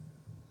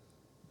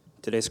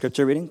Today's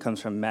scripture reading comes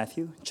from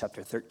Matthew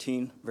chapter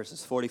 13,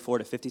 verses 44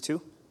 to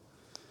 52.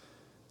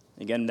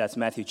 Again, that's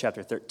Matthew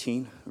chapter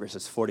 13,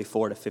 verses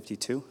 44 to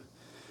 52.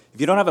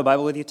 If you don't have a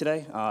Bible with you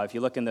today, if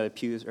you look in the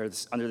pews or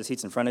under the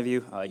seats in front of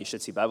you, you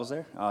should see Bibles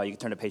there. You can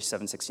turn to page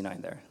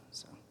 769 there.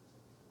 So,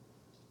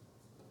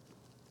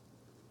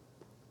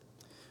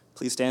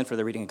 please stand for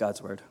the reading of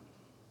God's word.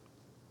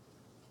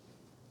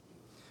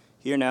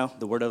 Hear now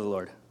the word of the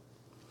Lord.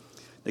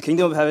 The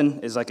kingdom of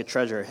heaven is like a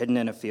treasure hidden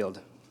in a field,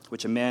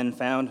 which a man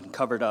found and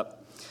covered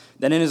up.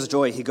 Then in his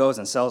joy he goes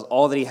and sells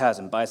all that he has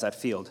and buys that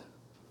field.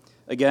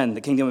 Again,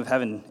 the kingdom of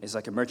heaven is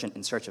like a merchant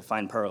in search of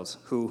fine pearls,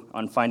 who,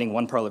 on finding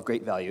one pearl of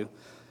great value,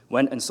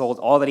 went and sold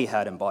all that he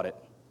had and bought it.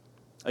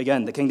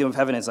 Again, the kingdom of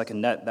heaven is like a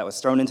net that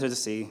was thrown into the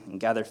sea and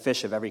gathered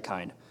fish of every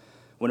kind.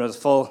 When it was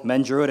full,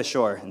 men drew it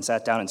ashore and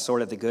sat down and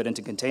sorted the good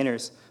into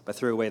containers, but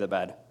threw away the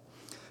bad.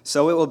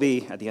 So it will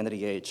be at the end of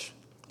the age.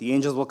 The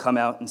angels will come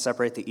out and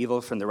separate the evil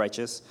from the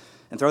righteous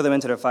and throw them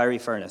into the fiery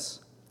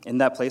furnace. In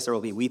that place there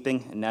will be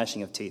weeping and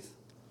gnashing of teeth.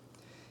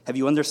 Have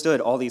you understood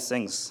all these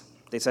things?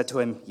 They said to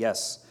him,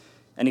 yes.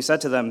 And he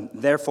said to them,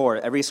 therefore,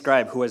 every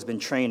scribe who has been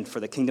trained for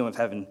the kingdom of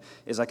heaven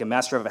is like a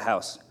master of a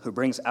house, who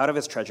brings out of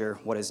his treasure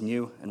what is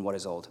new and what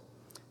is old.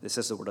 This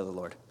is the word of the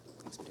Lord.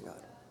 Thanks be to God.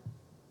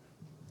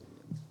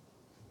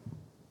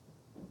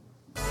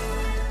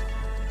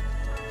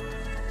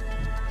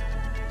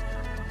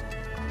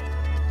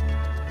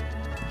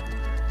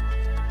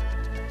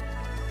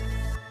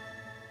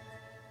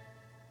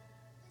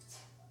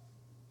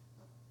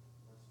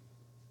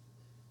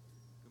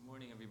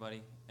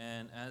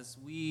 And as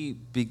we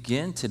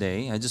begin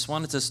today, I just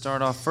wanted to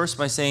start off first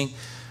by saying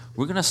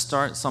we're going to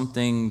start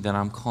something that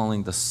I'm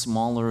calling the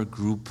Smaller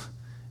Group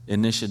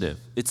Initiative.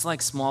 It's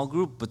like small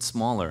group, but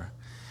smaller.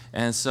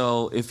 And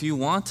so if you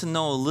want to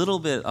know a little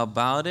bit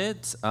about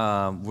it,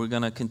 we're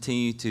going to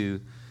continue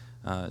to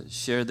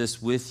share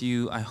this with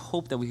you. I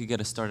hope that we could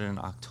get it started in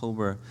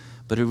October,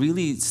 but it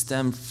really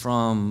stemmed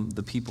from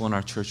the people in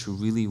our church who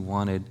really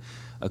wanted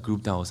a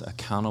group that was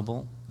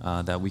accountable,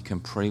 that we can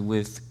pray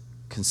with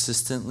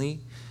consistently,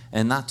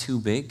 and not too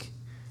big.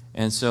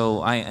 And so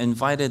I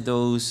invited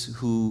those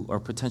who are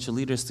potential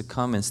leaders to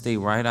come and stay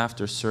right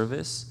after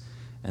service,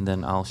 and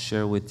then I'll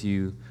share with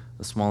you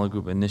the smaller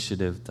group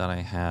initiative that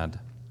I had.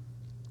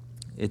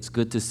 It's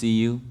good to see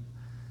you,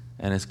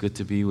 and it's good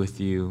to be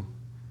with you,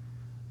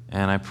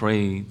 and I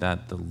pray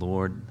that the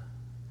Lord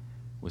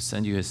will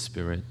send you His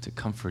Spirit to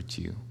comfort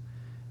you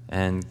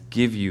and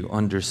give you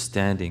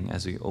understanding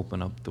as we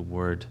open up the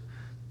Word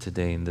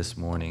today and this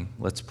morning.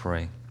 Let's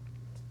pray.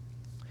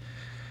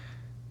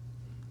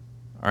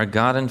 Our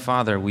God and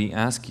Father, we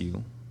ask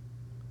you,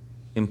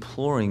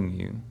 imploring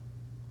you,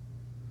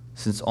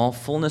 since all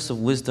fullness of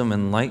wisdom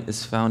and light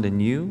is found in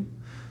you,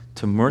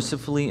 to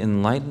mercifully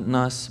enlighten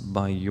us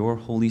by your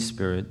Holy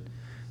Spirit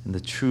in the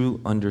true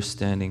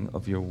understanding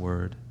of your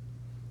word,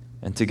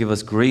 and to give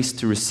us grace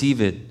to receive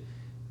it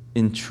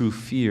in true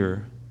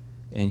fear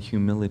and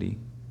humility.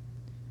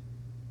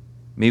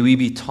 May we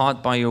be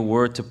taught by your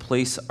word to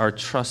place our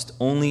trust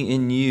only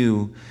in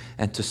you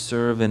and to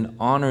serve and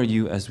honor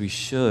you as we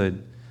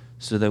should,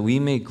 so that we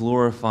may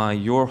glorify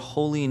your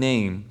holy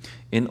name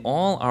in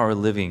all our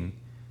living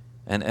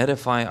and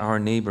edify our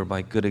neighbor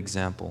by good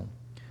example,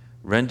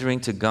 rendering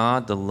to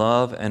God the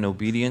love and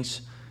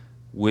obedience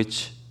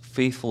which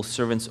faithful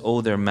servants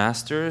owe their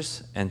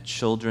masters and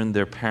children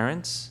their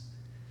parents,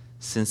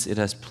 since it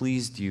has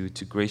pleased you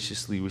to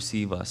graciously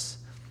receive us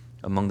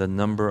among the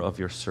number of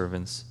your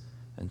servants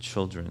and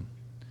children.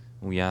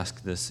 We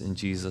ask this in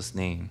Jesus'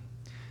 name.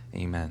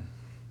 Amen.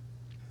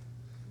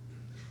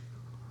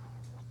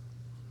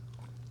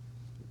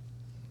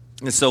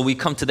 And so we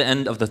come to the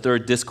end of the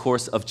third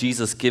discourse of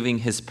Jesus giving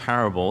his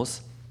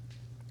parables,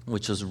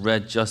 which was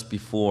read just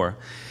before.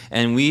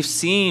 And we've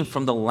seen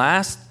from the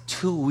last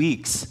 2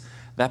 weeks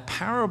that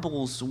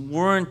parables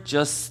weren't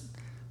just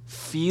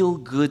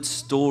feel-good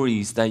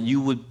stories that you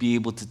would be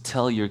able to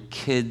tell your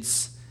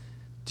kids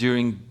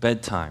during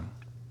bedtime.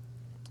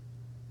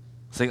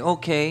 It's like,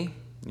 okay,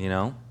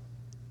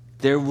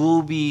 there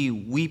will be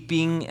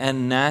weeping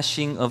and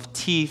gnashing of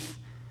teeth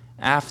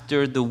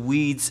after the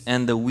weeds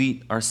and the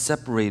wheat are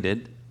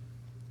separated,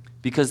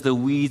 because the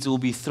weeds will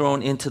be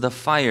thrown into the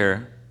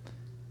fire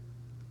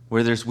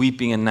where there's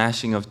weeping and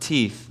gnashing of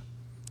teeth.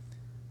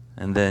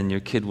 And then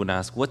your kid would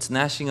ask, what's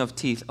gnashing of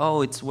teeth?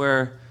 Oh, it's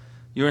where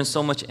you're in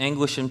so much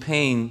anguish and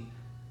pain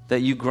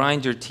that you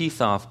grind your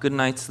teeth off. Good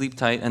night, sleep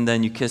tight, and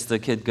then you kiss the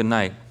kid good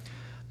night.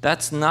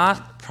 That's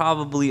not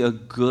probably a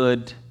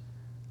good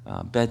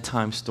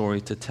bedtime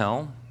story to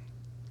tell.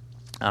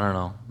 I don't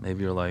know.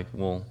 Maybe you're like,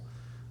 well,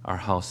 our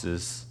house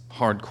is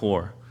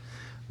hardcore.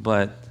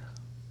 But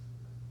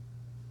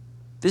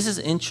this is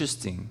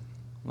interesting.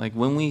 Like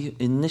when we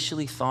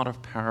initially thought of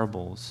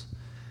parables,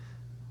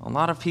 a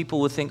lot of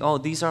people would think, oh,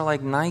 these are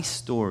like nice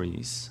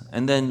stories.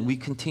 And then we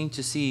continue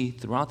to see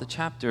throughout the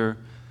chapter,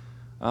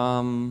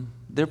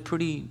 they're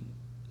pretty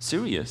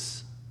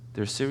serious.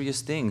 They're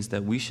serious things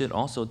that we should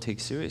also take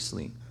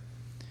seriously.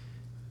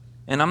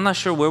 And I'm not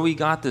sure where we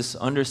got this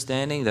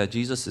understanding that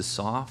Jesus is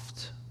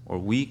soft or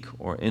weak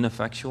or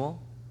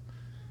ineffectual.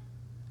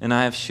 And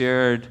I have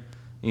shared,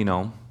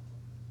 a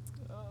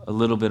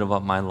little bit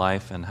about my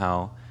life and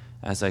how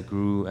as I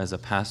grew as a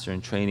pastor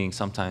in training,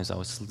 sometimes I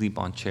would sleep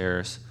on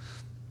chairs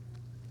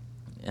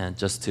and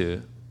just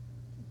to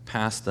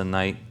pass the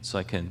night so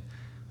I can,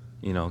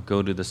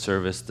 go to the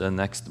service the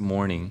next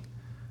morning.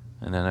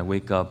 And then I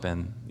wake up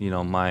and,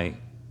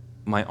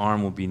 my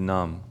arm will be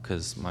numb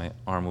because my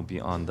arm will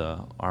be on the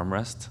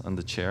armrest on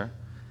the chair.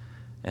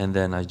 And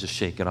then I just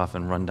shake it off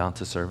and run down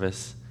to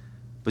service.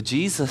 But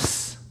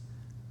Jesus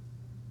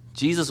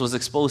was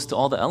exposed to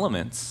all the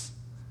elements.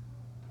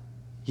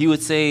 He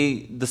would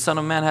say, the Son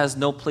of Man has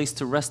no place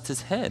to rest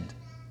his head.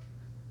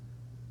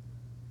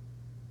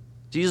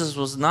 Jesus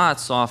was not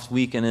soft,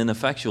 weak, and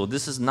ineffectual.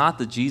 This is not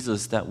the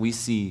Jesus that we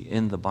see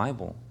in the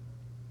Bible.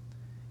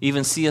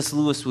 Even C.S.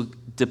 Lewis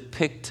would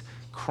depict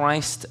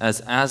Christ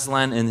as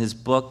Aslan in his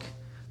book,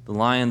 The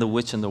Lion, the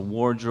Witch, and the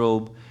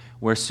Wardrobe,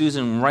 where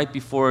Susan, right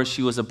before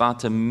she was about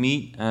to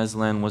meet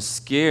Aslan, was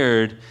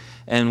scared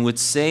and would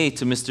say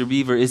to Mr.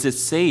 Beaver, "Is it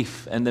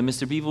safe?" And then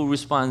Mr. Beaver would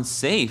respond,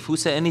 "Safe? Who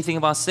said anything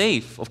about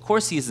safe? Of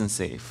course he isn't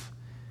safe.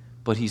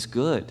 But he's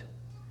good,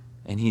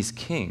 and he's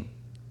king."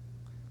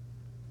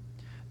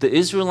 The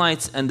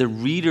Israelites and the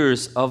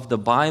readers of the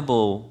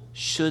Bible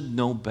should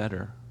know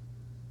better.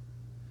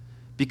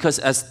 Because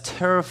as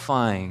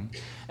terrifying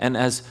and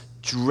as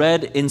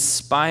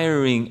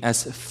dread-inspiring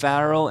as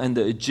Pharaoh and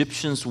the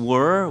Egyptians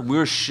were,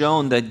 we're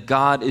shown that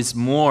God is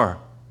more.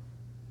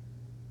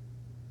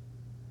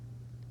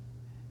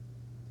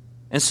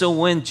 And so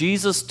when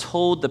Jesus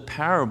told the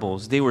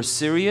parables, they were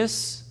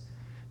serious,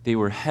 they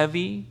were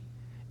heavy,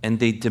 and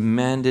they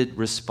demanded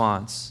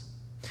response.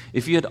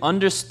 If you had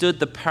understood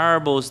the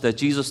parables that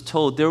Jesus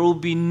told, there will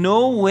be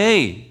no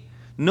way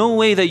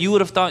that you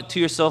would have thought to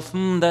yourself,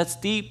 that's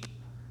deep.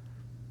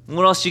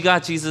 What else you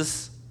got,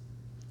 Jesus?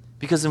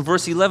 Because in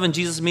verse 11,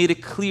 Jesus made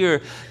it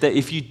clear that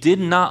if you did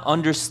not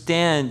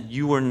understand,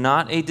 you were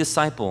not a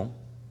disciple,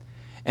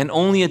 and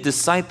only a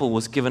disciple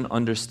was given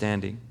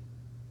understanding.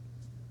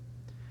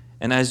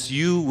 And as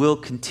you will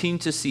continue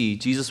to see,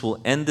 Jesus will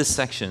end this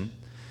section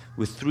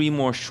with 3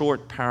 more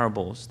short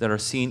parables that are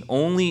seen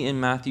only in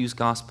Matthew's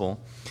gospel.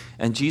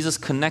 And Jesus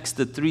connects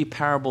the 3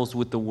 parables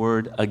with the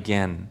word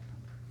again,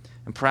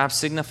 and perhaps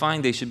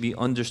signifying they should be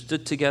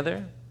understood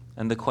together.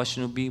 And the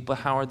question would be, but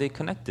how are they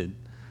connected?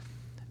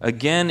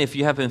 Again, if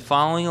you have been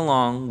following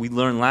along, we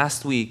learned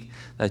last week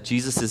that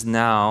Jesus is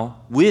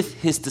now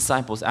with his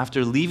disciples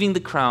after leaving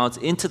the crowds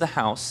into the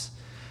house,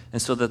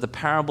 and so that the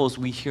parables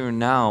we hear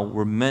now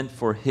were meant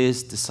for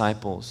his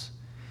disciples.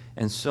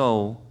 And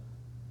so,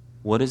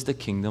 what is the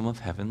kingdom of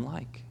heaven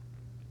like?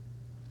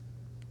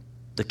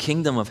 The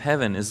kingdom of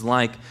heaven is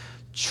like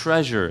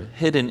treasure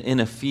hidden in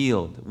a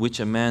field, which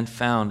a man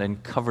found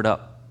and covered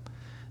up.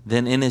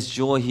 Then in his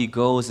joy he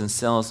goes and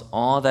sells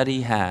all that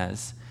he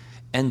has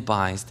and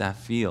buys that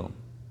field.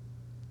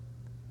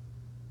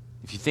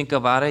 If you think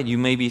about it, you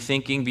may be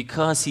thinking,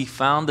 because he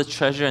found the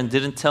treasure and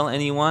didn't tell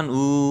anyone,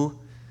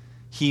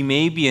 he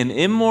may be an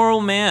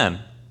immoral man,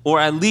 or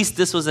at least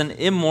this was an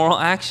immoral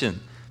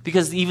action,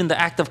 because even the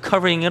act of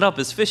covering it up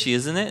is fishy,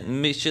 isn't it?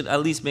 And it should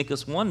at least make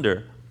us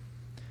wonder.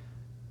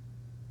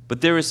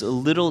 But there is a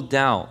little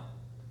doubt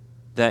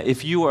that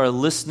if you are a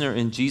listener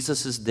in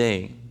Jesus'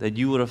 day, that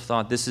you would have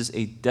thought this is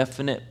a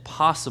definite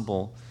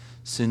possible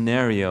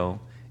scenario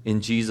in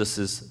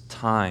Jesus'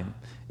 time.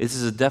 This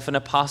is a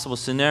definite possible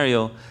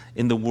scenario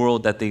in the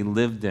world that they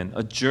lived in.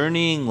 A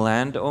journeying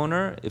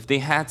landowner, if they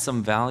had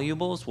some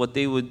valuables, what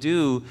they would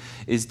do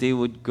is they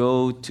would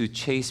go to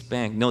Chase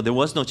Bank. No, there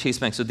was no Chase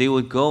Bank. So they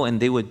would go and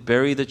they would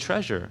bury the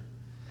treasure,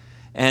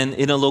 and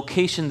in a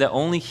location that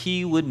only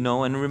he would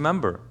know and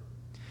remember.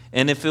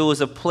 And if it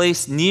was a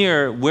place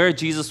near where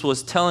Jesus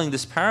was telling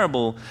this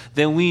parable,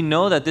 then we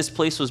know that this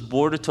place was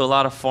bordered to a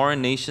lot of foreign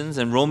nations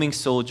and roaming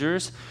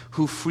soldiers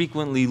who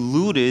frequently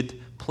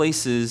looted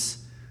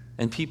places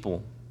and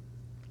people.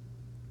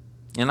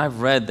 And I've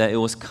read that it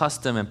was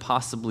custom and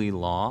possibly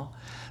law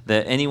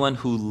that anyone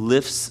who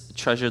lifts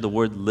treasure, the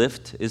word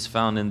lift is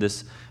found in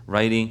this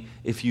writing,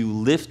 if you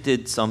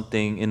lifted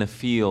something in a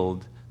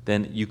field,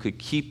 then you could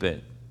keep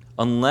it.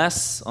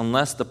 Unless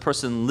the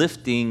person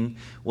lifting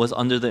was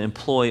under the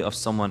employ of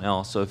someone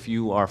else. So if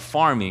you are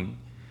farming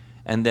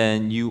and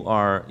then you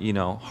are,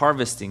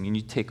 harvesting and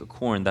you take a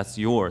corn, that's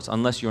yours.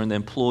 Unless you're an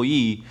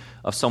employee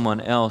of someone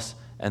else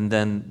and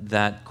then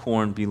that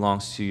corn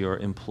belongs to your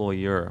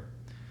employer.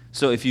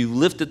 So if you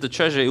lifted the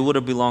treasure, it would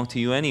have belonged to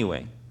you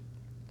anyway.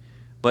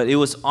 But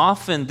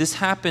this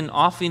happened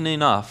often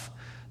enough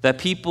that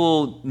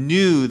people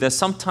knew that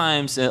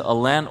sometimes a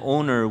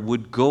landowner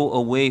would go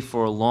away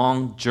for a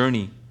long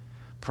journey.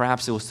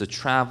 Perhaps it was to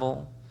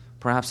travel,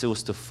 perhaps it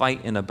was to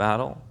fight in a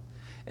battle,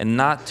 and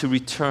not to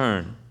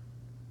return,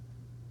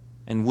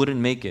 and wouldn't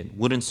make it,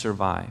 wouldn't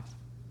survive.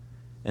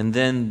 And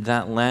then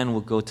that land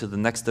would go to the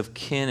next of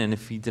kin, and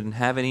if he didn't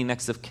have any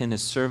next of kin,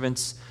 his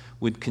servants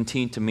would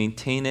continue to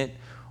maintain it,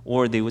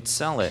 or they would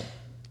sell it.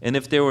 And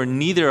if there were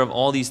neither of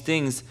all these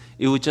things,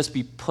 it would just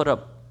be put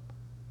up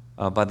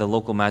by the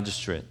local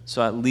magistrate.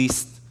 So at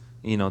least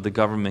the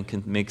government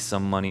can make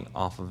some money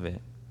off of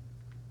it.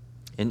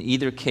 In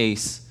either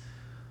case,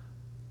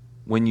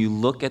 when you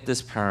look at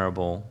this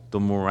parable, the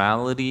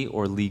morality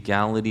or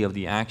legality of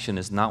the action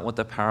is not what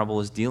the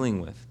parable is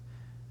dealing with.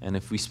 And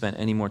if we spent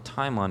any more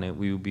time on it,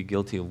 we would be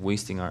guilty of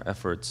wasting our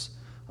efforts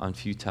on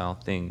futile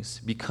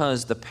things.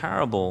 Because the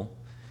parable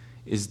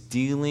is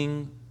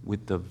dealing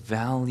with the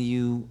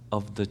value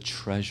of the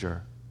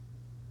treasure.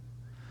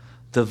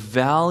 The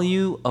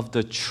value of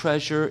the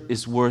treasure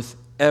is worth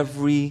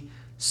every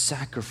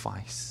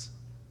sacrifice.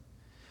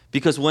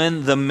 Because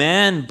when the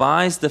man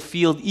buys the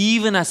field,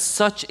 even as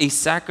such a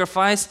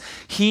sacrifice,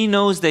 he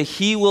knows that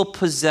he will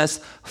possess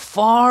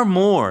far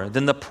more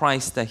than the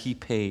price that he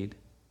paid.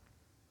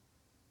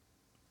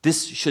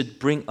 This should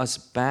bring us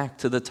back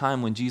to the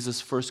time when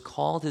Jesus first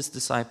called his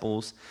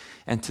disciples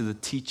and to the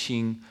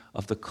teaching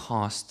of the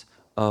cost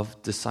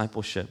of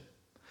discipleship.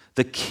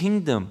 The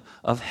kingdom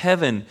of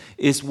heaven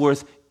is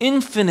worth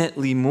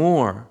infinitely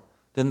more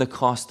than the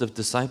cost of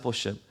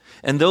discipleship.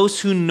 And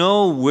those who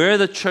know where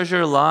the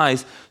treasure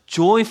lies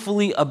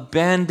joyfully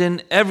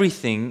abandon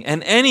everything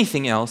and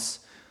anything else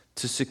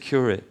to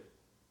secure it.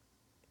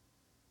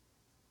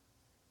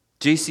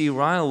 J.C.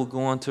 Ryle will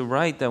go on to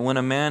write that when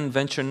a man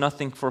venture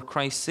nothing for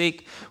Christ's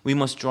sake, we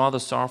must draw the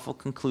sorrowful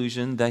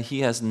conclusion that he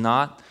has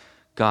not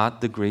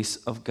got the grace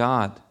of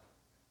God.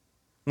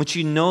 Once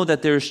you know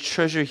that there is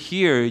treasure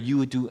here, you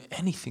would do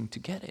anything to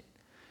get it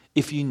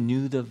if you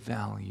knew the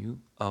value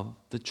of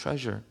the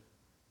treasure.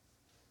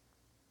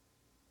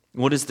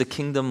 What is the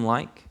kingdom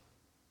like?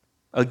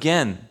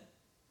 Again,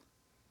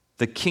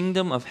 the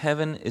kingdom of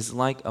heaven is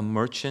like a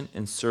merchant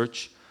in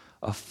search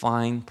of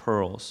fine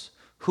pearls,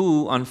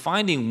 who, on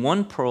finding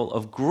one pearl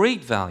of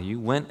great value,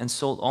 went and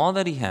sold all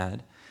that he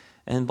had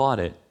and bought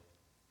it.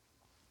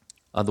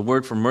 The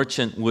word for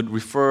merchant would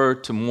refer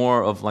to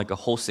more of like a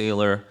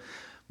wholesaler,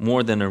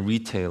 more than a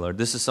retailer.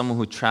 This is someone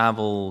who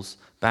travels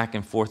back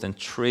and forth and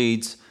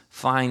trades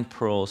fine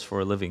pearls for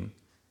a living.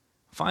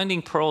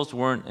 Finding pearls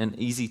weren't an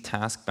easy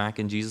task back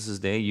in Jesus'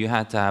 day. You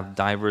had to have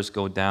divers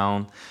go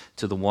down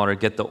to the water,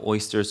 get the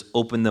oysters,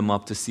 open them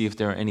up to see if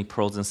there are any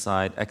pearls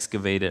inside,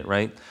 excavate it,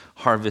 right?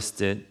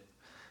 Harvest it.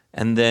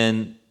 And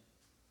then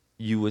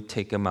you would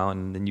take them out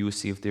and then you would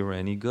see if they were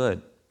any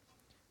good.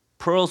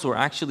 Pearls were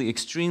actually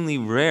extremely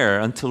rare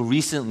until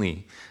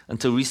recently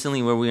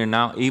where we are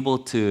now able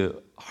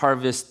to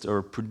harvest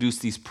or produce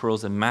these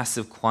pearls in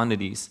massive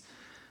quantities.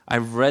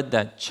 I've read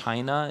that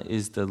China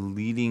is the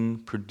leading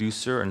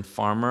producer and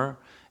farmer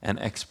and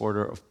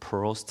exporter of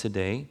pearls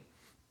today.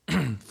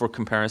 For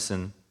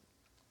comparison,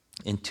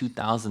 in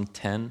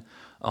 2010,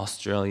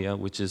 Australia,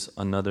 which is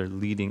another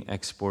leading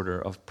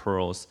exporter of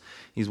pearls,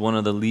 he's one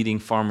of the leading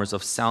farmers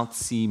of South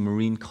Sea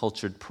marine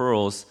cultured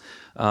pearls,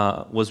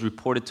 was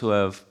reported to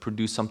have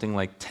produced something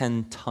like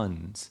 10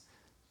 tons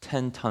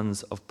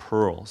of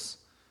pearls.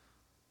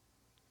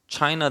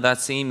 China that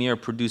same year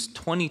produced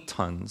 20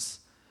 tons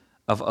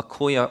of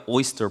Akoya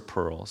oyster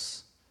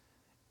pearls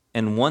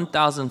and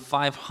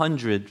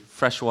 1,500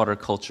 freshwater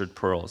cultured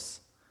pearls.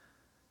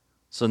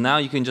 So now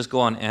you can just go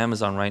on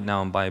Amazon right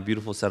now and buy a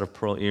beautiful set of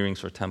pearl earrings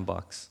for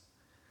 $10.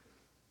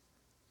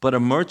 But a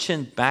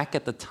merchant back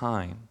at the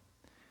time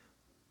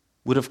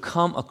would have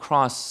come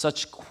across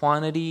such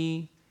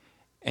quantity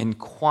and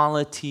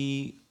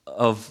quality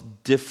of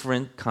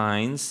different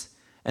kinds,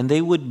 and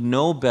they would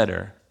know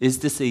better. Is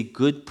this a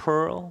good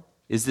pearl?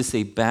 Is this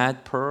a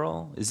bad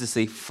pearl? Is this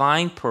a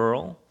fine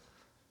pearl?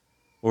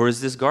 Or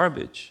is this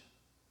garbage?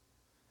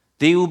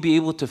 They will be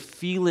able to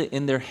feel it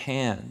in their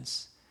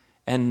hands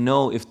and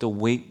know if the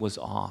weight was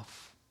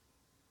off.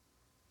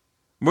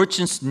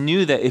 Merchants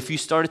knew that if you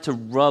started to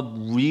rub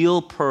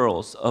real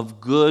pearls of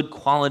good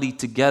quality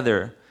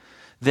together,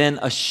 then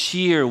a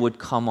shear would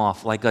come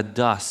off, like a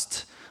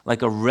dust,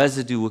 like a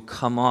residue would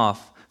come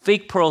off.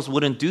 Fake pearls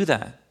wouldn't do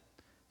that.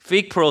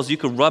 Fake pearls, you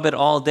could rub it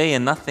all day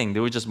and nothing. They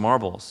were just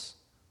marbles.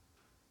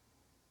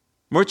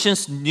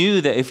 Merchants knew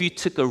that if you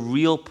took a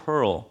real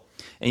pearl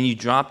and you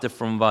dropped it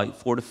from about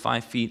 4 to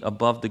 5 feet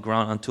above the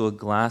ground onto a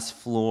glass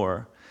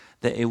floor,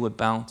 that it would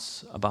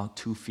bounce about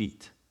 2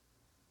 feet.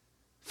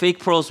 Fake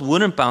pearls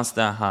wouldn't bounce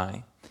that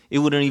high. It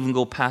wouldn't even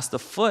go past a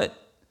foot,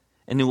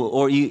 and it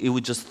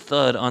would just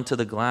thud onto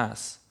the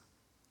glass.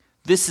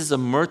 This is a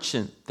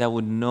merchant that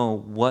would know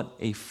what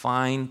a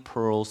fine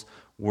pearl's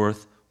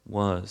worth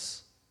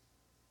was.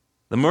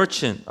 The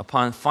merchant,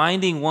 upon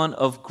finding one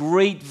of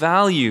great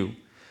value,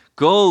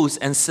 goes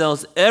and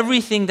sells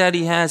everything that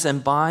he has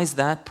and buys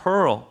that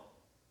pearl.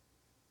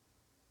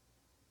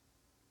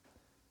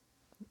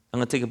 I'm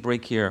going to take a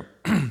break here.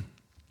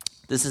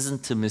 This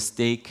isn't to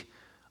mistake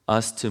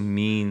us to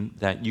mean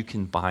that you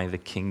can buy the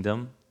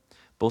kingdom.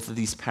 Both of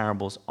these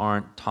parables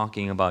aren't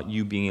talking about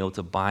you being able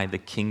to buy the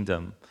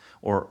kingdom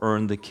or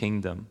earn the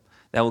kingdom.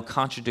 That would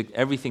contradict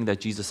everything that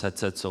Jesus had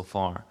said so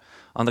far.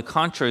 On the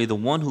contrary, the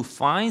one who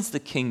finds the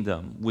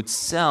kingdom would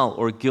sell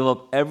or give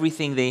up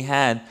everything they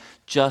had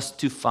just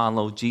to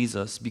follow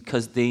Jesus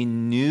because they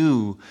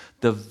knew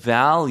the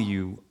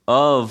value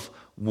of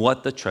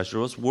what the treasure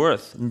was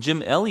worth. And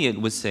Jim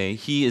Elliot would say,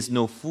 he is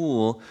no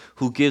fool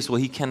who gives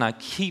what he cannot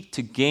keep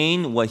to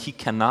gain what he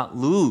cannot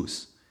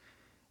lose.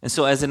 And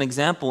so as an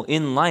example,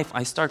 in life,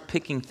 I start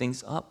picking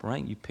things up,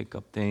 right? You pick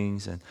up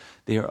things and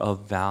they are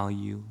of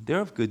value. They're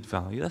of good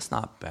value. That's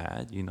not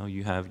bad. You know,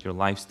 you have your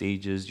life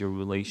stages, your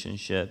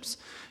relationships,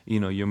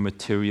 your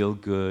material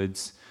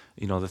goods,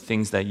 the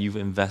things that you've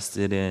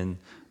invested in,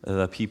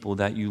 the people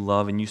that you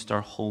love, and you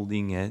start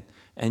holding it,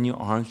 and your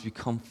arms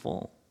become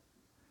full.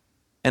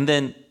 And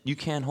then you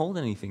can't hold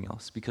anything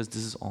else because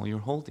this is all you're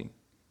holding.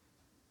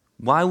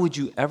 Why would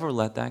you ever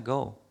let that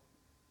go?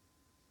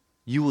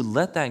 You would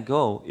let that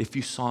go if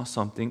you saw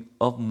something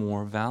of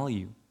more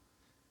value.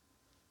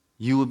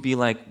 You would be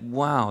like,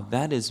 wow,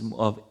 that is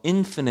of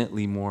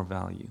infinitely more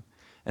value.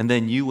 And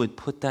then you would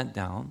put that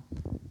down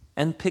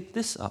and pick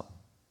this up.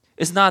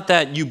 It's not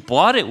that you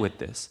bought it with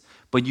this,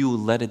 but you would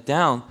let it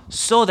down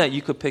so that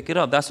you could pick it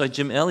up. That's why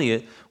Jim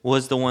Elliot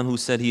was the one who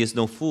said he is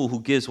no fool who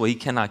gives what he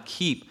cannot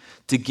keep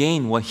to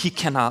gain what he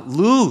cannot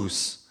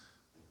lose.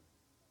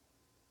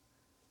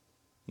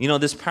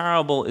 This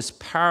parable is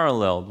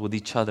paralleled with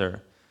each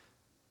other,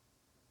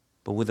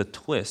 but with a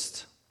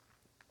twist.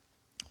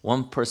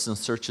 One person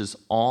searches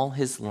all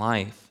his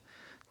life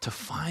to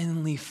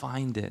finally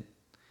find it,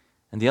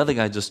 and the other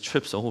guy just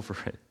trips over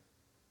it.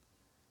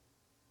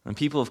 And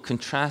people have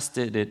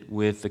contrasted it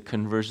with the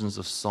conversions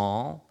of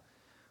Saul,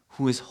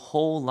 who his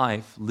whole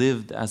life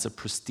lived as a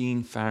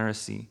pristine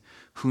Pharisee,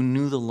 who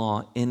knew the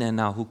law in and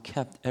out, who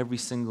kept every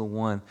single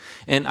one.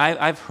 And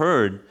I've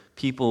heard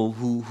people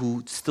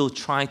who still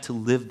try to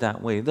live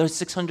that way. There's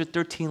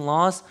 613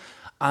 laws.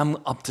 I'm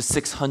up to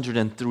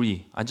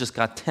 603. I just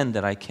got 10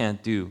 that I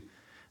can't do,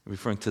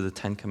 referring to the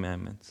 10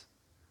 Commandments.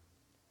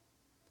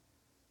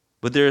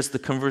 But there's the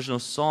conversion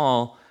of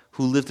Saul,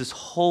 who lived his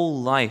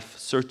whole life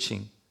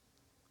searching.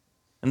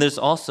 And there's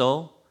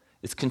also,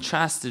 it's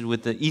contrasted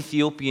with the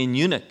Ethiopian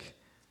eunuch,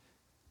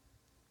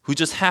 who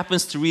just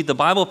happens to read the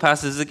Bible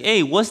passage, like,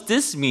 hey, what's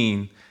this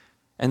mean?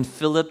 And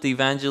Philip the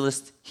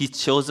evangelist, he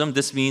shows him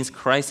this means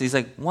Christ. He's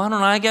like, why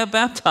don't I get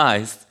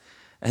baptized?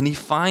 And he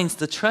finds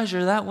the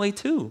treasure that way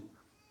too.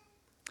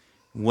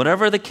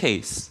 Whatever the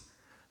case,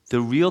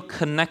 the real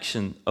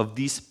connection of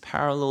these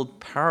parallel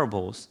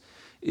parables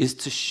is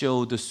to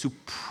show the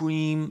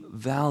supreme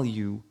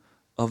value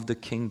of the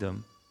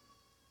kingdom.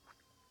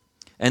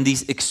 And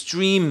these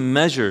extreme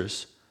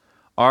measures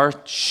are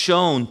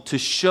shown to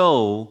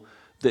show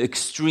the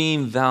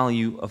extreme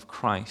value of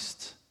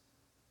Christ.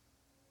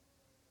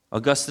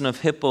 Augustine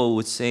of Hippo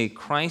would say,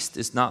 Christ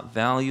is not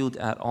valued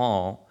at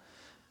all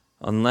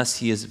unless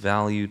he is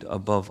valued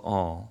above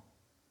all.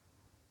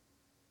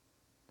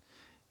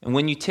 And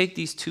when you take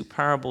these two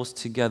parables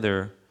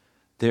together,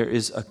 there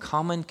is a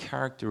common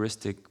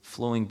characteristic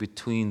flowing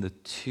between the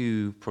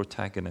two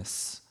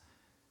protagonists.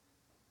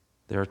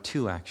 There are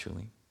two,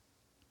 actually.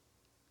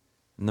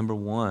 Number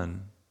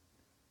one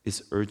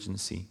is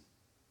urgency.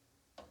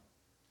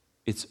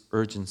 It's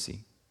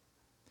urgency.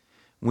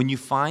 When you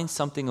find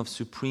something of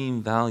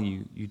supreme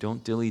value, you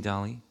don't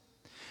dilly-dally.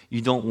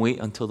 You don't wait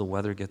until the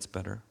weather gets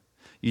better.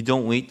 You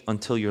don't wait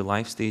until your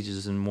life stage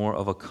is in more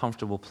of a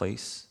comfortable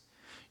place.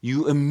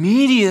 You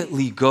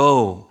immediately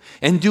go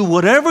and do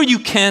whatever you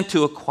can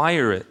to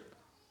acquire it.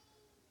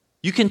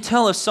 You can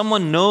tell if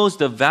someone knows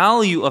the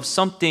value of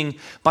something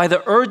by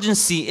the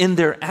urgency in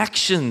their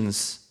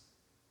actions.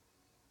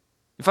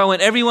 If I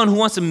want everyone who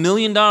wants $1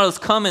 million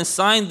come and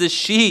sign this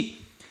sheet,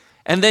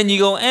 and then you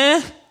go,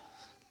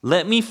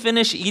 let me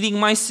finish eating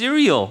my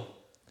cereal.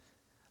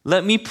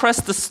 Let me press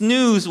the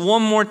snooze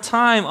one more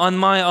time on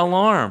my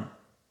alarm.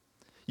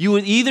 You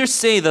would either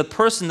say the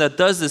person that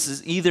does this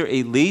is either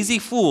a lazy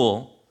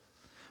fool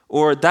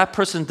or that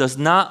person does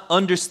not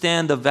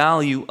understand the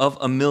value of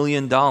 $1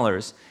 million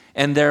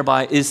and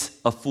thereby is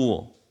a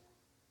fool.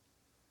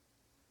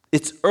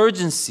 It's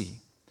urgency.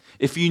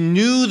 If you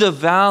knew the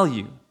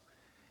value,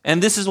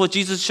 and this is what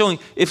Jesus is showing,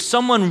 if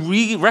someone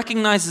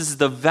recognizes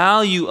the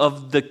value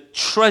of the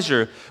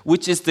treasure,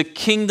 which is the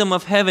kingdom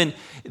of heaven,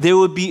 there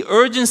would be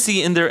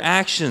urgency in their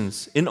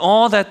actions, in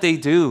all that they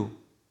do.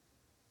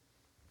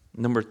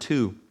 Number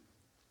two,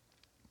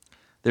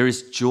 there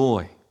is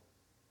joy.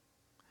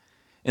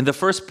 In the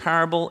first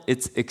parable,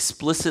 it's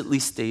explicitly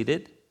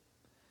stated.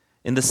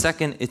 In the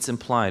second, it's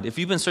implied. If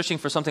you've been searching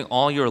for something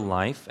all your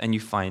life and you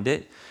find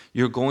it,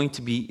 you're going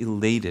to be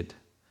elated.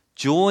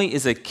 Joy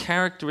is a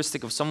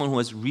characteristic of someone who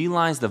has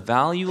realized the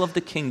value of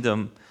the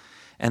kingdom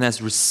and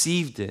has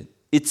received it.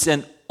 It's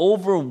an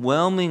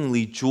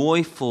overwhelmingly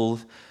joyful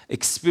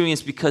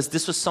experience because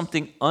this was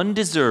something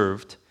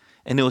undeserved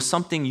and it was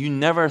something you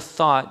never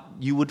thought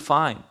you would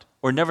find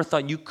or never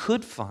thought you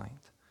could find.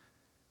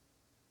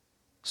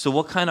 So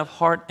what kind of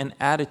heart and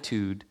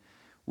attitude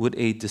would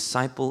a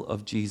disciple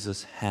of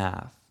Jesus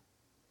have?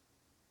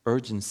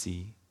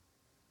 Urgency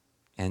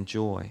and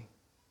joy.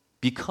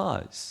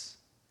 Because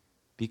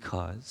in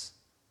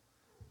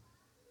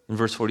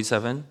verse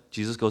 47,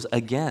 Jesus goes,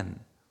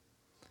 again,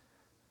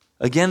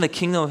 the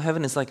kingdom of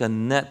heaven is like a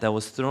net that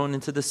was thrown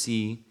into the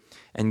sea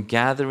and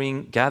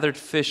gathered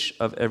fish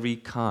of every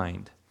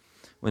kind.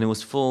 When it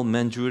was full,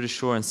 men drew it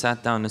ashore and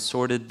sat down and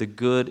sorted the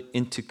good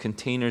into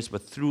containers,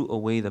 but threw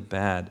away the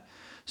bad.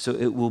 So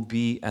it will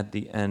be at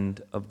the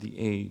end of the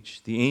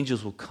age. The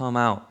angels will come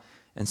out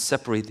and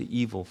separate the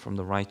evil from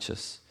the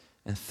righteous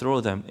and throw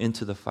them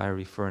into the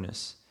fiery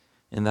furnace.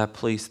 In that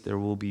place there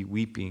will be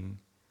weeping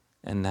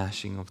and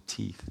gnashing of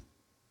teeth.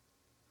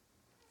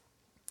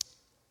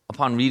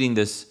 Upon reading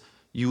this,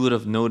 you would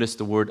have noticed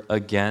the word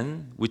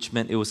again, which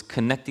meant it was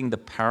connecting the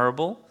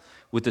parable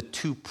with the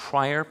two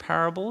prior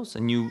parables.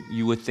 And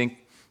you would think,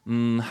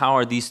 how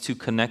are these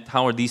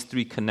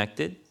three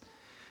connected?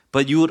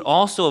 But you would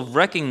also have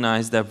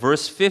recognized that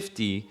verse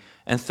 50,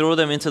 and throw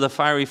them into the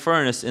fiery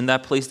furnace, in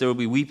that place there will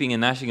be weeping and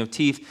gnashing of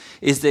teeth,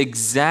 is the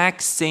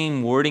exact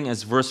same wording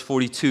as verse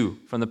 42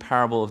 from the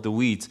parable of the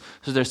weeds.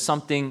 So there's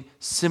something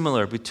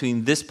similar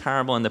between this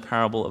parable and the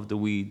parable of the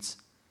weeds.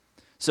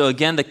 So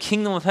again, the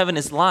kingdom of heaven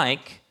is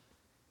like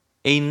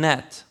a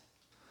net.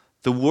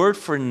 The word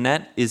for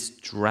net is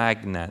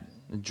dragnet.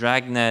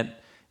 Dragnet,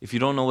 if you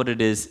don't know what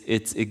it is,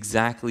 it's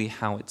exactly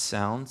how it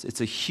sounds. It's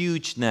a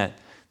huge net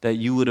that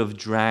you would have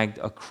dragged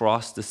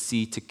across the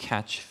sea to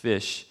catch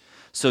fish.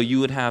 So you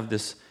would have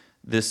this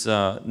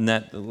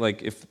net,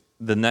 like if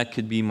the net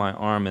could be my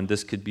arm and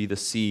this could be the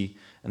sea,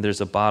 and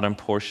there's a bottom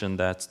portion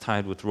that's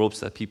tied with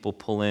ropes that people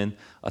pull in,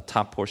 a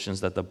top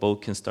portions that the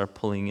boat can start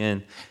pulling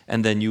in,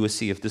 and then you would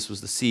see if this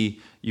was the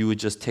sea, you would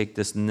just take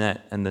this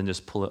net and then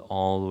just pull it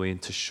all the way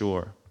into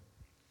shore.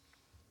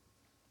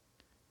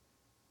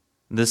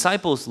 The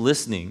disciples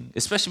listening,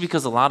 especially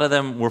because a lot of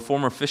them were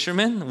former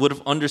fishermen, would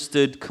have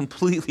understood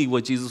completely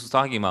what Jesus was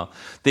talking about.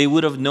 They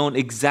would have known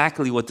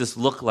exactly what this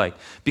looked like.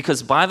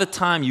 Because by the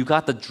time you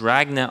got the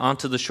dragnet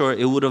onto the shore,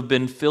 it would have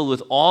been filled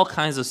with all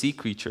kinds of sea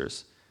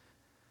creatures.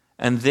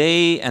 And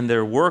they and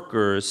their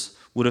workers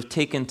would have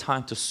taken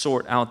time to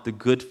sort out the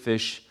good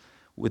fish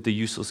with the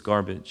useless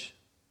garbage.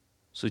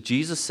 So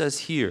Jesus says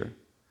here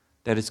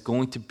that it's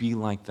going to be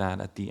like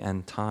that at the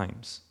end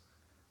times,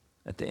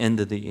 at the end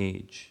of the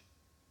age.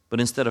 But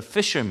instead of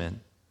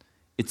fishermen,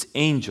 it's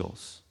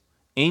angels.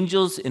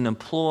 Angels, an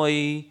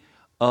employee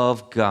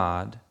of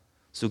God.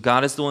 So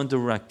God is the one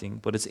directing,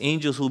 but it's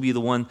angels who will be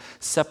the one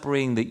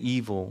separating the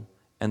evil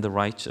and the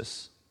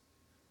righteous.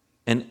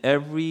 And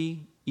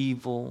every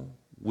evil,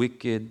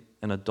 wicked,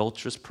 and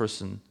adulterous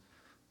person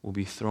will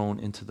be thrown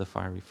into the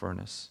fiery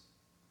furnace.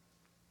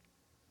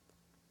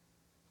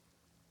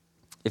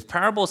 If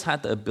parables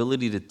had the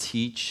ability to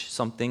teach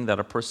something that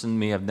a person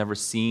may have never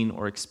seen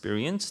or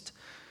experienced,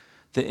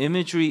 the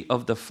imagery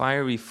of the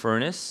fiery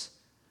furnace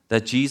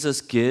that Jesus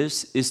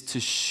gives is to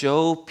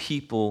show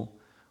people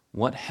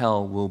what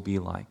hell will be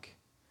like.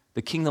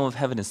 The kingdom of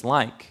heaven is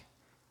like,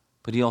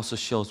 but he also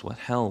shows what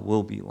hell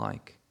will be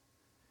like.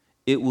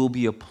 It will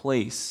be a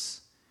place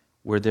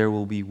where there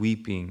will be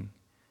weeping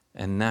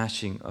and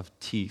gnashing of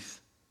teeth.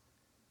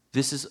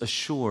 This is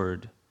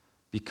assured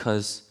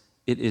because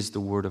it is the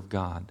word of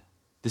God.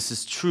 This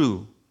is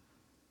true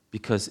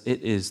because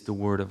it is the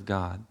word of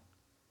God.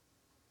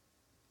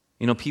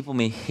 You know, people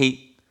may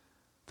hate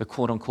the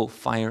quote-unquote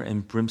fire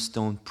and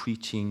brimstone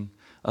preaching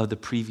of the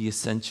previous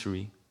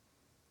century.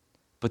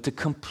 But to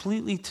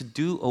completely to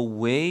do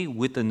away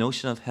with the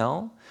notion of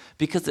hell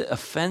because it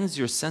offends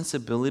your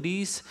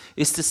sensibilities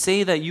is to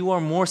say that you are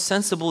more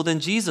sensible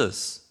than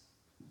Jesus.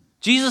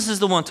 Jesus is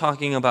the one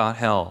talking about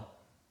hell.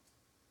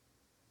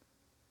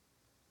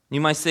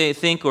 You might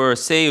think or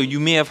you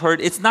may have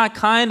heard, it's not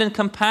kind and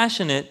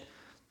compassionate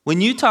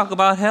when you talk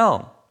about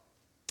hell.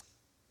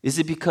 Is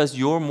it because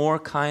you're more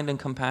kind and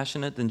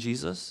compassionate than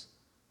Jesus?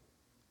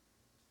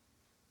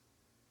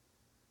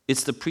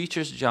 It's the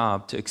preacher's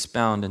job to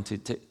expound and to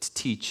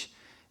teach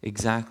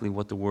exactly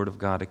what the Word of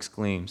God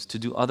exclaims. To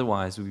do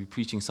otherwise, we'll be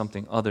preaching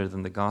something other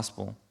than the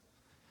gospel.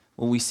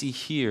 What we see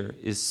here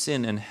is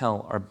sin and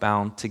hell are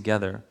bound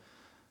together.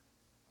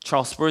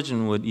 Charles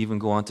Spurgeon would even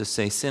go on to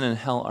say, sin and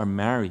hell are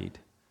married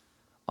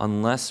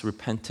unless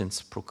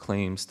repentance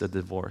proclaims the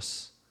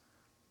divorce.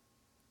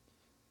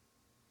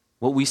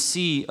 What we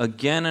see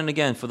again and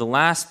again for the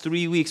last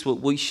 3 weeks,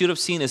 what we should have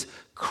seen is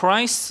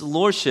Christ's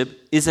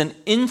lordship is an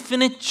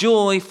infinite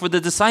joy for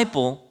the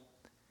disciple,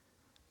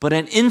 but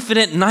an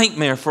infinite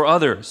nightmare for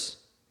others.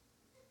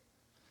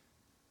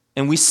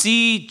 And we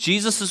see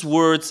Jesus'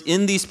 words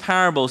in these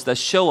parables that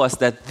show us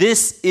that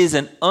this is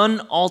an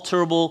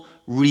unalterable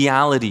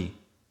reality.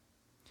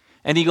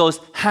 And he goes,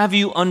 have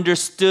you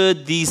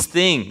understood these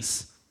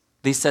things?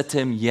 They said to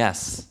him,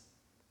 yes.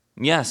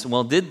 Yes,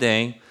 well, did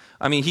they?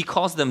 I mean, he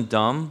calls them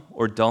dumb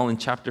or dull in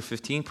chapter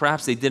 15.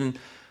 Perhaps they didn't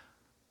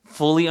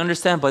fully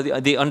understand,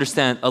 but they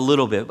understand a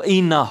little bit.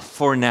 Enough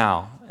for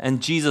now.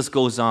 And Jesus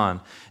goes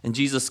on. And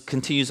Jesus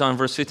continues on,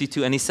 verse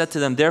 52. And he said to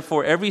them,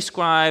 therefore, every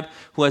scribe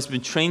who has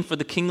been trained for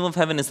the kingdom of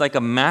heaven is like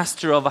a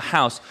master of a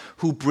house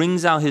who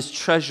brings out his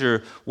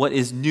treasure, what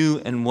is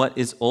new and what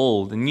is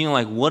old. And you're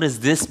like, what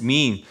does this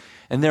mean?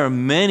 And there are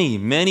many,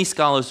 many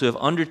scholars who have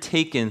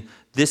undertaken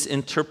this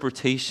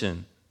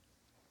interpretation.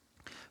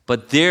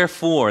 But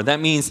therefore,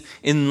 that means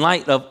in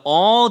light of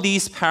all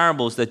these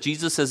parables that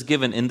Jesus has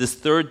given in this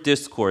third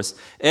discourse,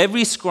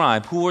 every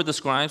scribe, who were the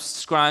scribes?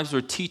 Scribes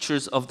were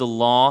teachers of the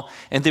law,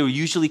 and they were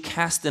usually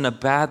cast in a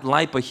bad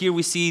light. But here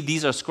we see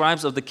these are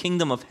scribes of the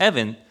kingdom of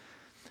heaven.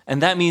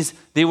 And that means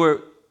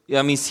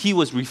he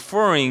was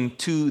referring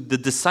to the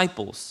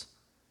disciples.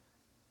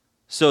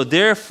 So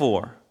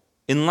therefore,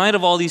 in light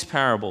of all these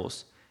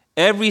parables,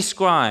 every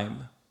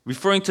scribe,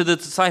 referring to the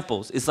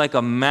disciples, is like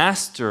a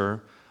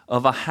master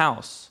of a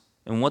house.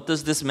 And what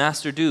does this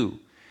master do?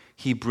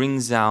 He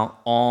brings out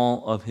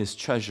all of his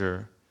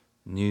treasure,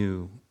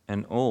 new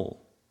and old.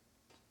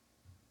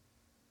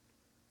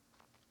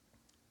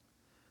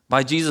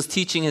 By Jesus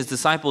teaching his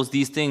disciples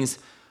these things,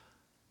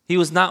 he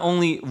was not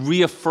only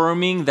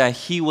reaffirming that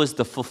he was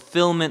the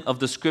fulfillment of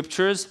the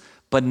scriptures,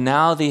 but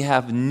now they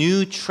have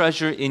new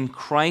treasure in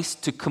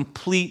Christ to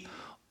complete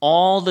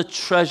all the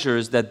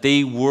treasures that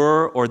they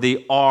were or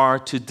they are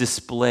to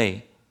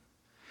display.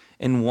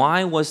 And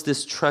why was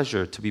this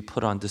treasure to be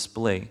put on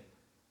display?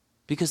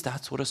 Because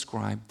that's what a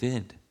scribe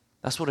did.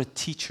 That's what a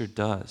teacher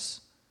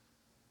does.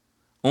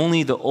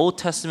 Only the Old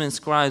Testament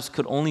scribes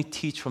could only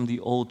teach from the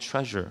old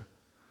treasure.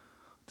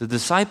 The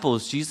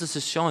disciples, Jesus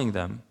is showing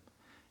them,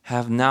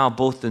 have now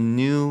both the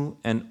new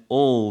and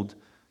old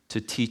to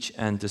teach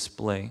and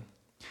display.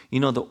 You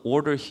know, the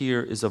order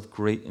here is of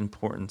great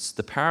importance.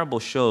 The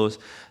parable shows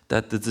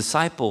that it's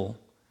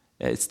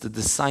the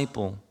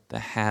disciple that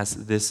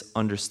has this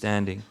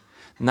understanding.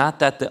 Not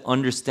that the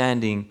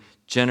understanding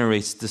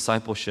generates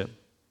discipleship.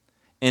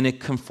 And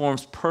it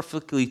conforms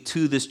perfectly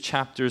to this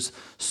chapter's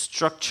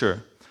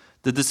structure.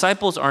 The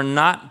disciples are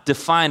not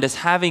defined as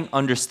having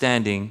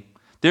understanding.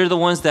 They're the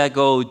ones that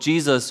go,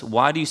 Jesus,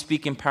 why do you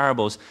speak in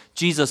parables?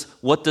 Jesus,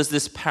 what does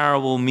this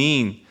parable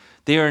mean?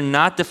 They are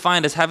not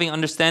defined as having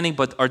understanding,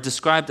 but are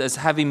described as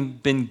having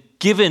been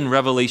given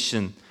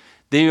revelation.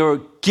 They are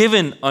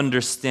given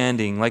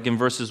understanding, like in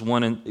verses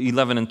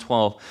 11 and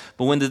 12.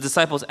 But when the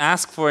disciples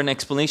ask for an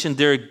explanation,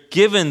 they're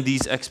given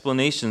these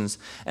explanations,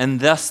 and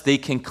thus they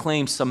can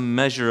claim some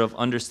measure of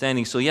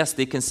understanding. So yes,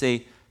 they can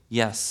say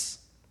yes.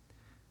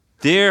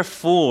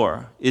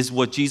 Therefore is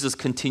what Jesus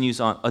continues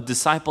on. A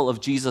disciple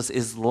of Jesus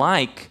is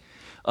like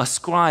a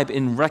scribe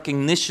in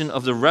recognition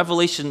of the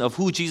revelation of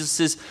who Jesus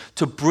is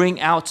to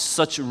bring out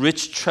such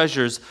rich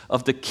treasures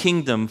of the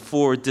kingdom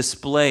for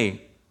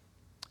display.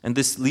 And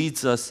this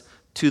leads us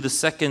to the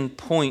second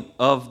point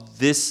of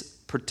this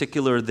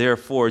particular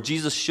therefore.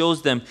 Jesus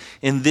shows them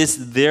in this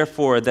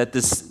therefore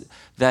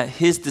that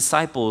his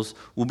disciples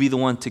will be the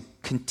one to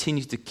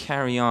continue to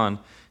carry on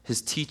his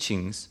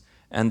teachings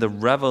and the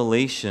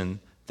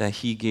revelation that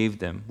he gave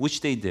them,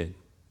 which they did.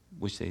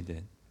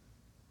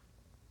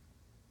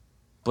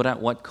 But at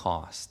what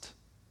cost?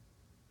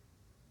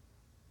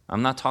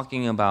 I'm not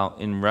talking about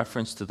in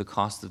reference to the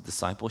cost of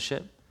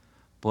discipleship,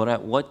 but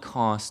at what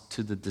cost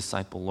to the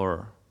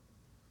discipler?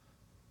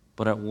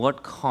 But at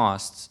what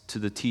cost to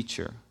the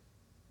teacher?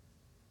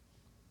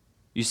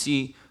 You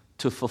see,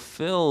 to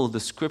fulfill the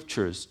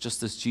scriptures,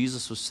 just as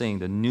Jesus was saying,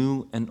 the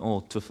new and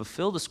old, to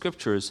fulfill the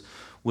scriptures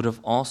would have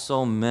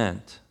also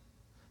meant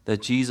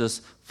that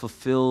Jesus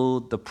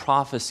fulfilled the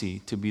prophecy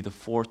to be the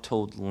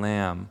foretold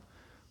Lamb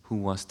who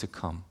was to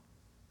come.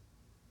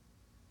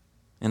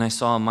 And I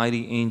saw a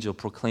mighty angel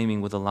proclaiming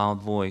with a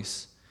loud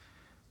voice,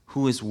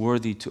 "Who is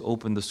worthy to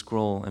open the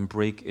scroll and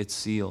break its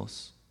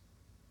seals?"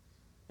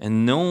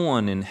 And no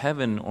one in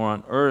heaven or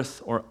on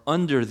earth or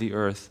under the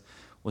earth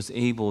was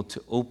able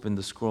to open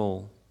the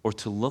scroll or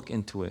to look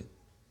into it.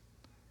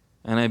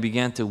 And I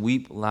began to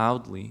weep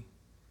loudly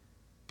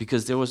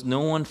because there was no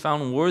one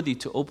found worthy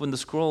to open the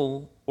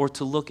scroll or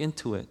to look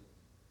into it.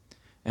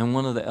 And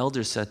one of the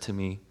elders said to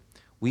me,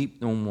 "Weep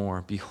no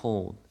more.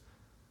 Behold,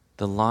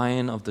 the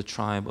Lion of the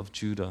tribe of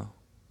Judah,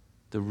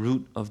 the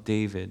Root of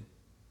David,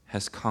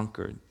 has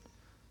conquered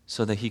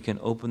so that he can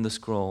open the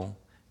scroll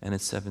and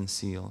its 7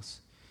 seals.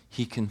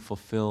 He can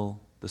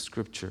fulfill the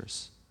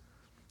scriptures."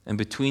 And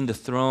between the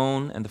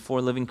throne and the 4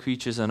 living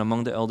creatures and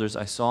among the elders,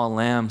 I saw a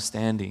lamb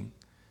standing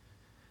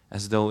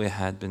as though it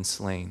had been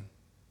slain.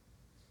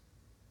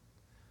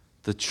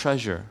 The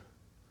treasure,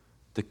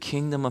 the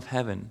kingdom of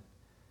heaven,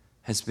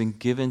 has been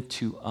given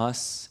to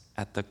us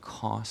at the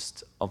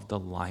cost of the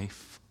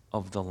life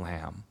of the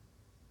Lamb,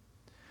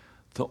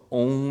 the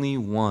only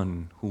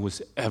one who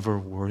was ever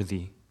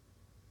worthy.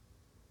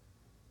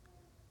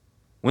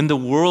 When the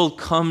world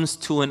comes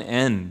to an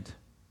end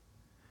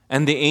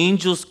and the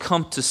angels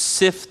come to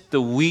sift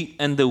the wheat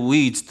and the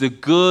weeds, the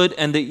good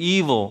and the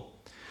evil,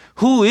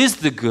 who is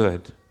the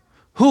good?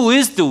 Who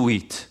is the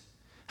wheat?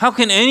 How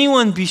can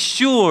anyone be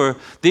sure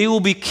they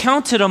will be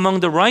counted among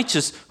the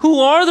righteous? Who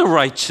are the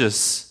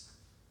righteous?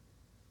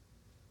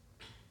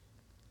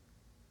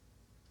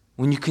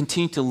 When you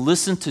continue to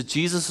listen to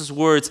Jesus'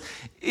 words,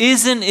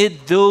 isn't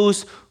it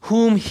those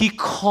whom he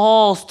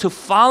calls to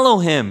follow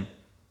him?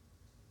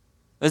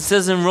 It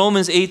says in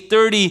Romans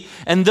 8:30,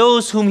 and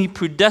those whom he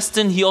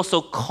predestined, he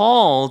also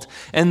called,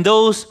 and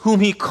those whom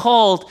he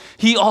called,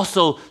 he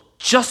also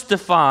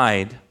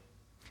justified.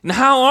 And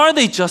how are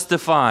they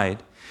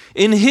justified?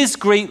 In his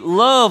great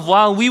love,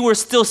 while we were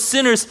still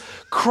sinners,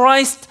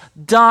 Christ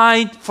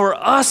died for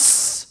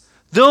us,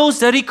 those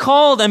that he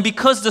called. And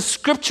because the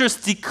scriptures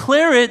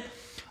declare it,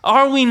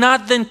 are we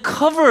not then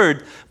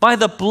covered by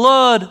the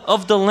blood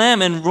of the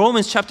Lamb? And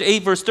Romans chapter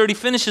 8, verse 30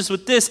 finishes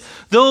with this: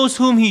 those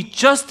whom he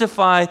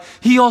justified,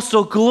 he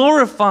also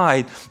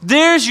glorified.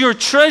 There's your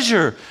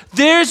treasure.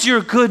 There's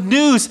your good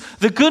news.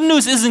 The good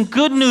news isn't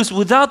good news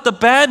without the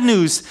bad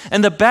news.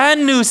 And the bad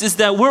news is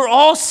that we're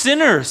all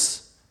sinners.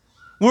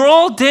 We're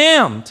all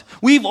damned.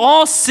 We've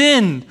all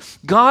sinned.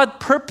 God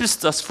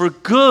purposed us for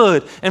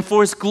good and for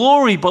his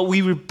glory, but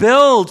we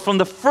rebelled from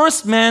the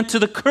first man to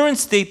the current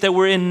state that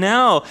we're in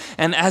now.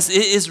 And as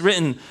it is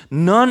written,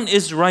 none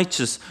is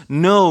righteous.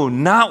 No,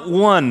 not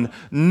one.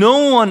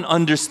 No one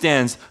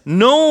understands.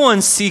 No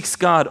one seeks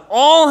God.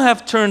 All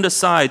have turned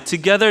aside.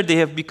 Together they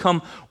have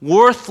become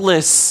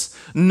worthless.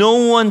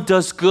 No one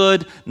does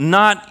good,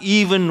 not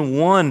even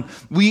one.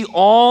 We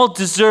all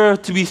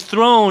deserve to be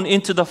thrown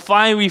into the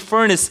fiery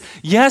furnace.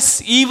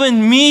 Yes,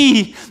 even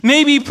me.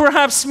 Maybe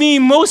perhaps me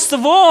most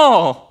of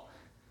all.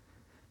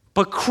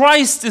 But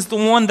Christ is the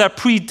one that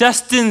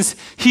predestines.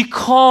 He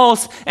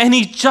calls and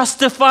he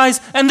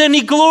justifies and then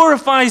he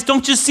glorifies.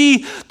 Don't you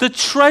see? The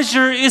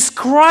treasure is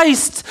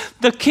Christ.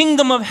 The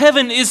kingdom of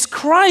heaven is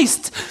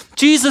Christ.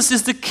 Jesus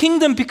is the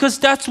kingdom because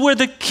that's where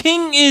the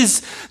king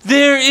is.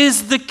 There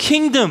is the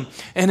kingdom.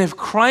 And if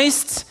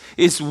Christ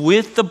is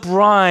with the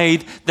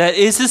bride that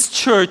is his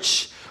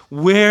church,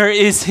 where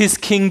is his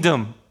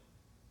kingdom?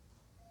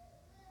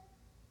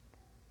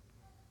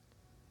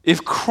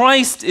 If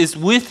Christ is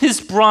with his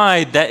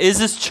bride, that is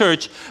his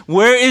church,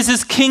 where is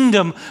his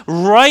kingdom?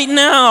 Right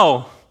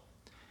now,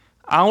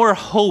 our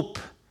hope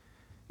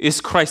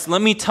is Christ.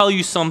 Let me tell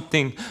you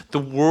something. The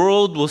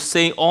world will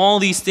say all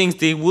these things.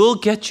 They will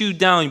get you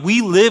down.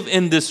 We live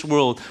in this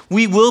world.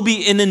 We will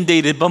be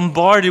inundated,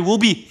 bombarded. We'll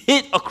be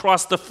hit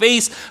across the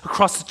face,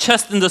 across the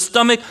chest and the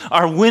stomach.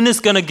 Our wind is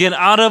going to get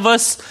out of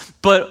us.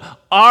 But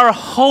our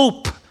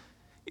hope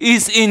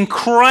is in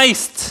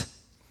Christ.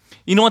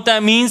 You know what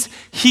that means?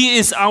 He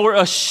is our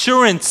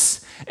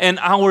assurance and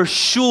our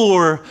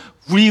sure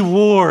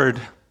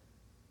reward.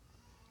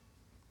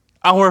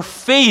 Our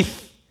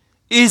faith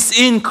is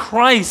in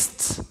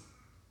Christ.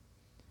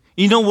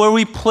 You know where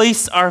we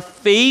place our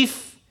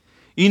faith?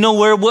 You know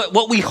where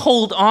what we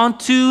hold on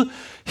to?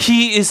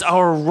 He is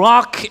our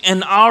rock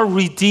and our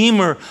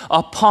redeemer.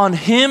 Upon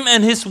him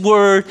and his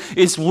word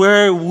is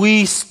where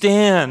we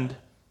stand.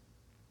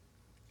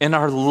 And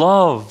our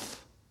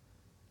love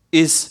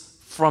is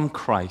from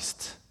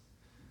Christ.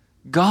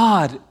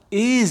 God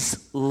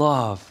is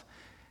love,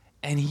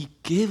 and he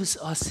gives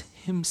us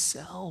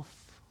himself.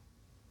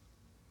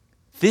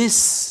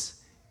 This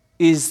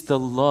is the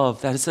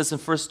love that it says in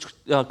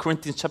 1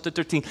 Corinthians chapter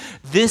 13.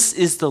 This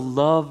is the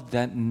love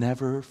that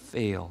never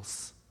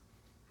fails.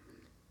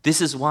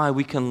 This is why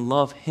we can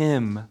love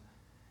him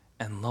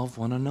and love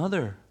one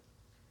another.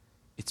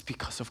 It's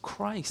because of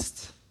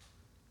Christ.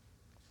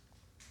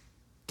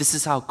 This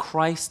is how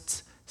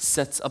Christ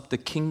sets up the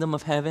kingdom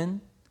of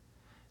heaven,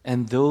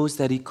 and those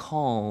that he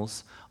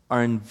calls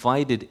are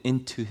invited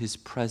into his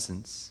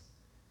presence.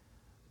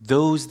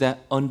 Those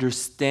that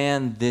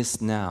understand this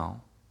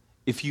now,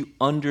 if you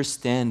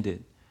understand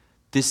it,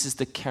 this is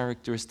the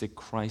characteristic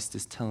Christ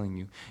is telling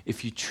you.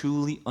 If you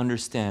truly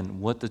understand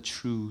what the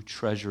true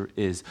treasure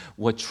is,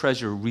 what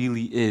treasure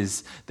really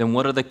is, then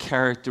what are the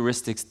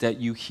characteristics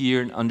that you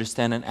hear and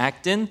understand and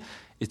act in?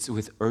 It's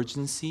with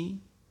urgency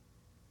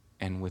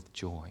and with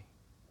joy.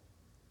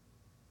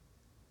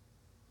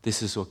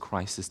 This is what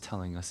Christ is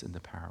telling us in the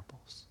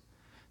parables.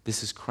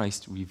 This is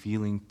Christ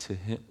revealing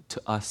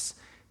to us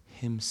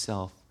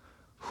himself,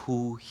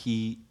 who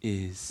he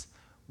is,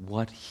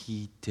 what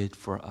he did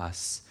for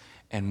us,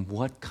 and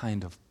what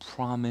kind of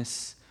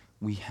promise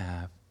we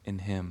have in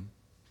him.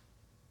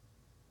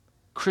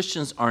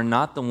 Christians are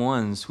not the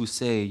ones who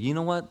say, you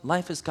know what,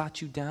 life has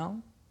got you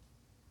down.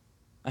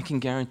 I can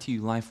guarantee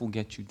you life will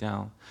get you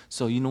down.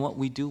 So you know what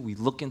we do? We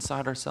look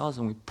inside ourselves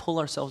and we pull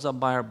ourselves up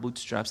by our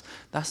bootstraps.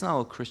 That's not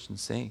what Christians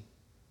say.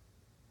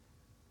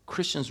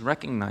 Christians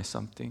recognize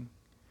something.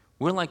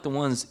 We're like the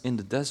ones in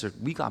the desert.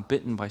 We got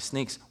bitten by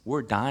snakes.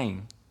 We're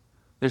dying.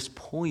 There's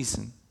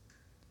poison.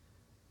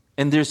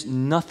 And there's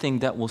nothing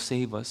that will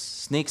save us.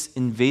 Snakes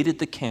invaded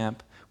the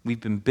camp. We've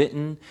been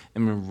bitten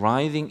and we're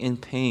writhing in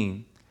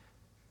pain.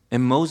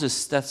 And Moses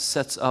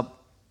sets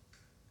up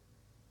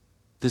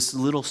this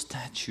little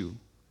statue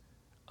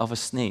of a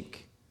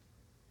snake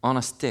on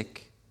a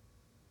stick.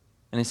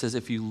 And he says,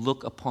 if you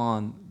look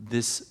upon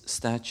this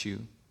statue,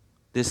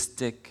 this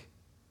stick,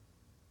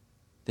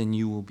 then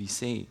you will be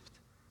saved.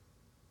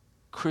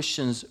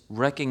 Christians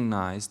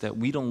recognize that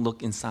we don't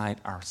look inside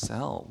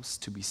ourselves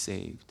to be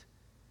saved,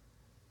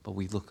 but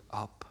we look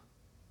up.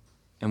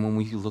 And when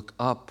we look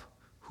up,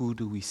 who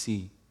do we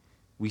see?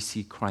 We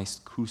see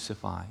Christ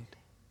crucified.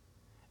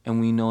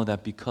 And we know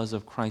that because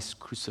of Christ's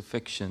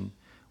crucifixion,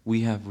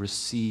 we have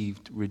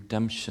received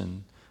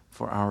redemption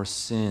for our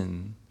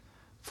sin,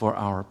 for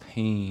our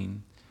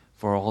pain,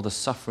 for all the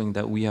suffering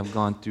that we have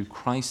gone through.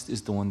 Christ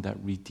is the one that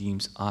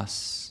redeems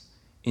us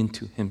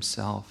into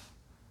himself.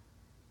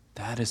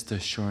 That is the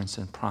assurance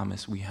and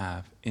promise we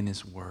have in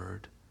his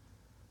word.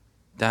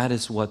 That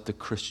is what the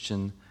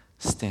Christian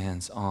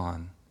stands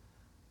on.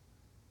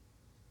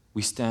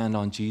 We stand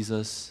on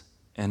Jesus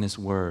and his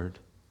word,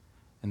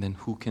 and then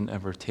who can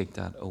ever take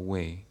that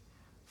away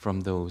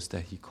from those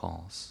that he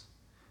calls?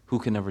 Who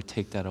can ever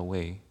take that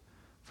away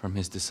from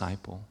his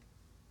disciple?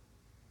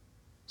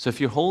 So if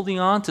you're holding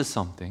on to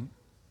something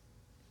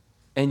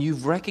and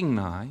you've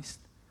recognized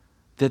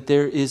that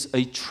there is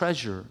a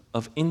treasure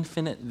of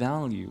infinite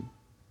value,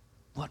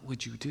 what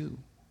would you do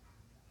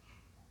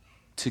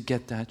to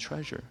get that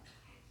treasure?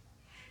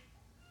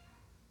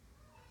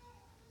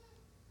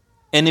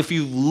 And if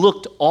you've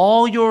looked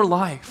all your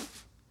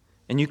life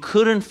and you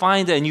couldn't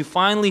find it and you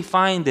finally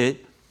find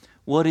it,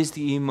 what is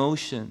the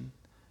emotion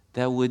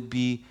that would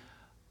be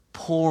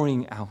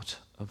pouring out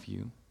of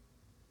you?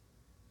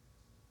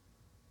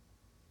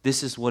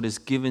 This is what is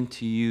given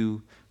to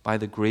you by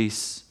the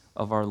grace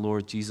of our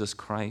Lord Jesus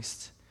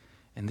Christ.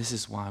 And this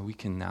is why we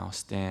can now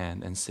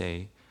stand and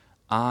say,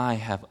 I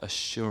have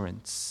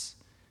assurance.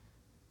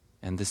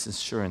 And this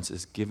assurance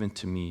is given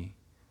to me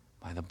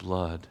by the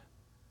blood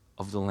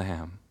of the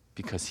Lamb,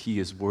 because he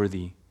is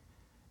worthy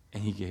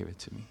and he gave it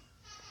to me.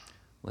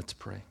 Let's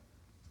pray.